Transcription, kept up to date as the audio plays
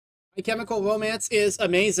My Chemical Romance is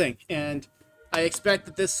amazing, and I expect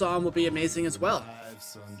that this song will be amazing as well.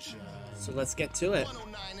 So let's get to it.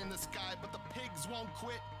 109 in the sky, but the pigs won't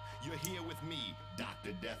quit. You're here with me,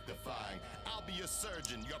 Dr. Death Defying. I'll be your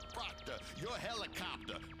surgeon, your proctor, your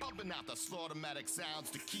helicopter, pumping out the slaughtermatic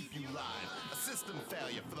sounds to keep you live. A system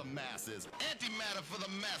failure for the masses, antimatter for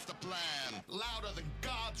the master plan. Louder than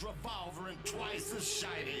God's revolver and twice as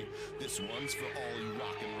shiny. This one's for all you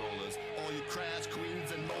rock and rollers, all you crash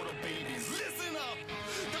queens and motor babies. Listen up!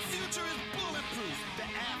 The future is bulletproof. The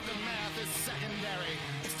aftermath is secondary.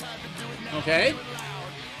 It's time to do it now. Okay. Do it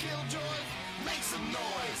loud. Killjoys, make some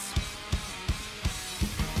noise.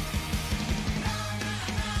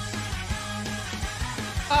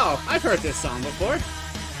 Oh, I've heard this song before.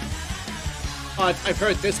 Oh, I've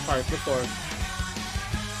heard this part before.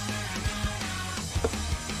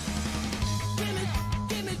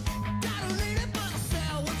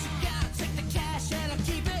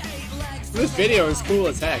 This video is cool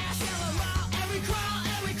as heck.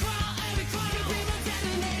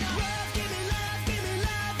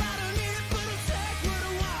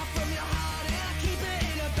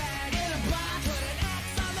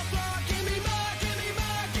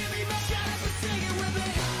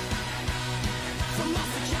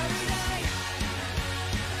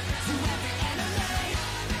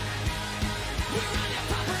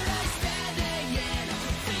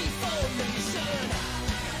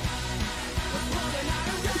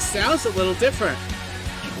 Sounds a little different.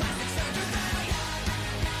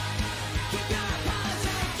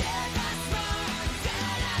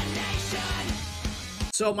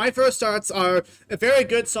 So my first thoughts are a very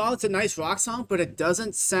good song. It's a nice rock song, but it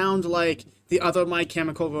doesn't sound like the other My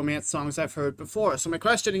Chemical Romance songs I've heard before. So my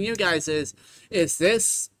question to you guys is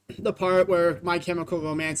this the part where My Chemical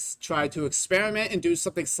Romance tried to experiment and do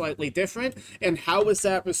something slightly different? And how was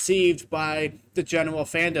that received by the general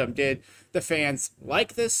fandom? Did the fans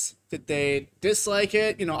like this? Did they dislike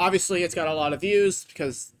it? You know, obviously it's got a lot of views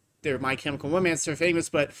because they're My Chemical Romance, they're famous,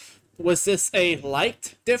 but was this a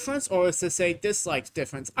liked difference or is this a disliked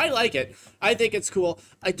difference? I like it. I think it's cool.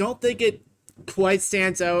 I don't think it quite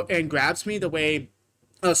stands out and grabs me the way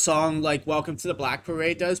a song like Welcome to the Black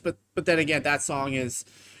Parade does, but then again, that song is,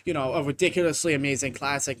 you know, a ridiculously amazing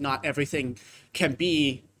classic. Not everything can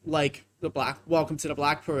be like the Welcome to the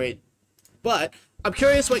Black Parade. But I'm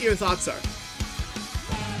curious what your thoughts are.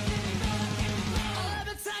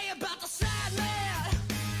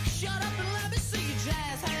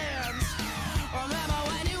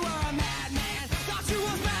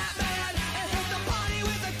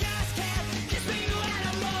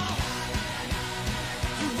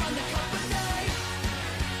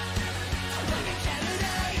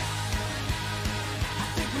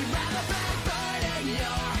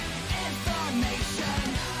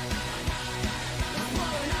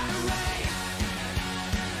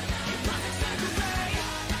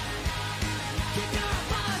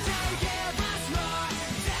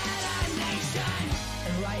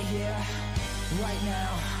 Right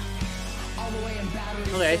now, all the way in Battery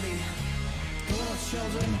Okay. City, little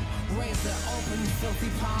children raise their open, filthy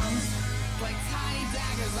palms like tiny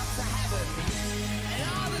daggers up to heaven. And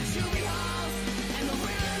all the juvie halls and the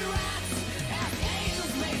weird rats ask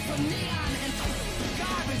angels made from neon and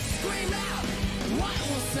garbage scream out, what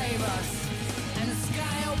will save us? And the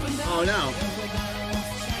sky opened up. Oh no. Everybody wants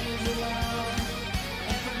to change the world.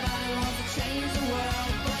 Everybody wants to change the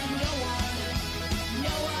world, but no one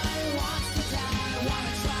wants to die.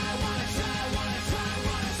 Wanna try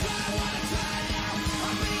now.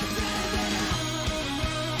 I'm being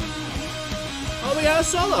Oh, we got a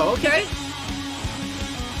solo. Okay.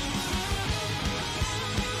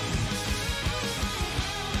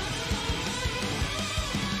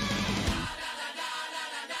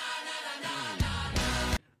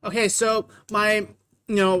 Okay, so the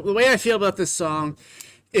way I feel about this song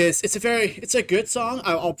is it's a good song.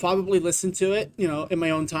 I'll probably listen to it, in my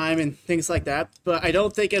own time and things like that. But I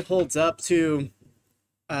don't think it holds up to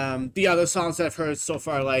the other songs that I've heard so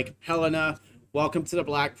far, like Helena, Welcome to the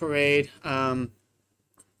Black Parade,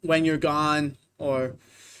 When You're Gone, or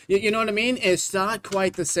you know what I mean? It's not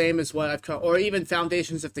quite the same as what I've caught, or even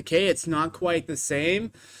Foundations of Decay. It's not quite the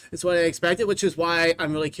same as what I expected, which is why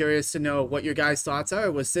I'm really curious to know what your guys' thoughts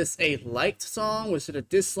are. Was this a liked song? Was it a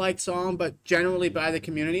disliked song? But generally by the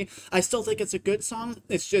community, I still think it's a good song.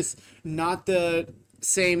 It's just not the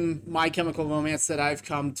same My Chemical Romance that I've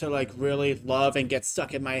come to like really love and get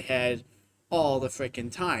stuck in my head all the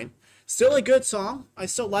freaking time. Still a good song. I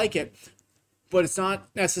still like it, but it's not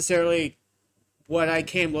necessarily what I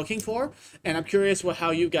came looking for, and I'm curious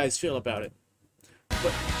how you guys feel about it.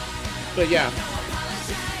 But yeah,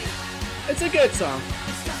 it's a good song.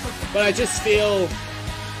 but I just feel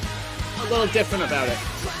a little different about it.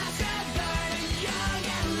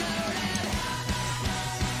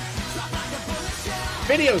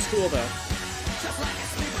 Video's cool though.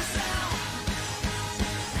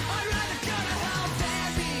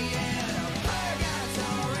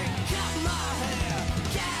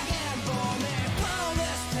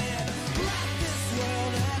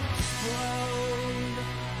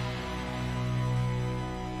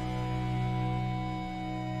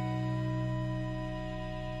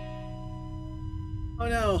 Oh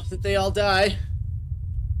no, did they all die?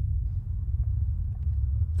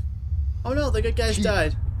 Oh no, the good guys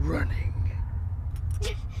died. Running.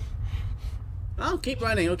 Oh, keep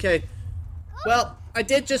running, okay. Well, I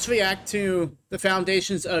did just react to the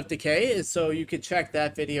Foundations of Decay, so you can check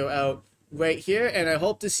that video out right here, and I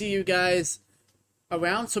hope to see you guys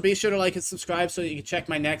around, so be sure to like and subscribe so that you can check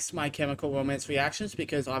my next My Chemical Romance reactions,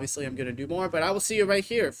 because obviously I'm going to do more, but I will see you right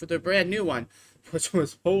here for the brand new one, which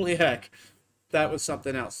was, holy heck, that was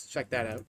something else. Check that out.